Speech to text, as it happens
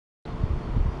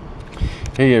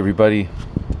Hey everybody,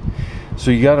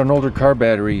 so you got an older car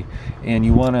battery and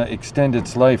you want to extend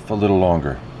its life a little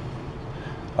longer,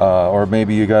 or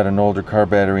maybe you got an older car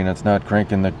battery and it's not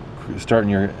cranking starting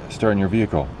your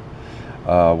vehicle.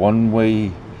 One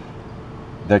way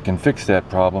that can fix that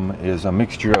problem is a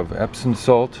mixture of Epsom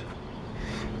salt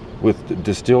with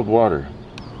distilled water.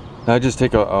 Now I just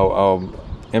take a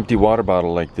empty water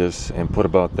bottle like this and put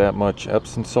about that much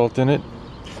Epsom salt in it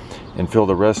and fill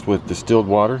the rest with distilled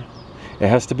water. It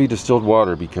has to be distilled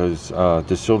water because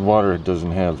distilled water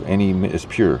doesn't have is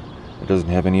pure. It doesn't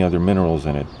have any other minerals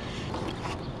in it.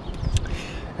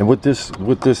 And what this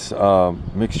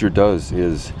mixture does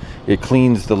is it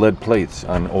cleans the lead plates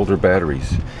on older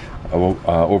batteries.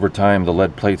 Over time, the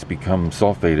lead plates become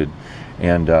sulfated,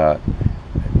 and the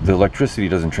electricity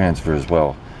doesn't transfer as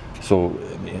well. So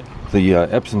the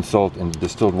Epsom salt and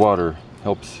distilled water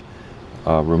helps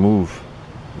remove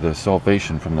the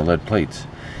sulfation from the lead plates.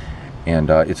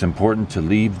 And it's important to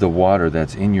leave the water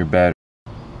that's in your battery.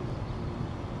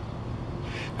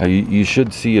 Now you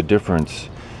should see a difference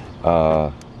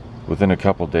within a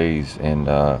couple days, and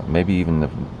maybe even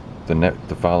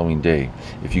the following day.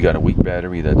 If you got a weak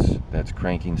battery that's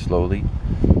cranking slowly,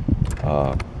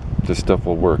 this stuff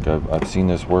will work. I've seen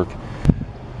this work.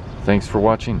 Thanks for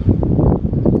watching.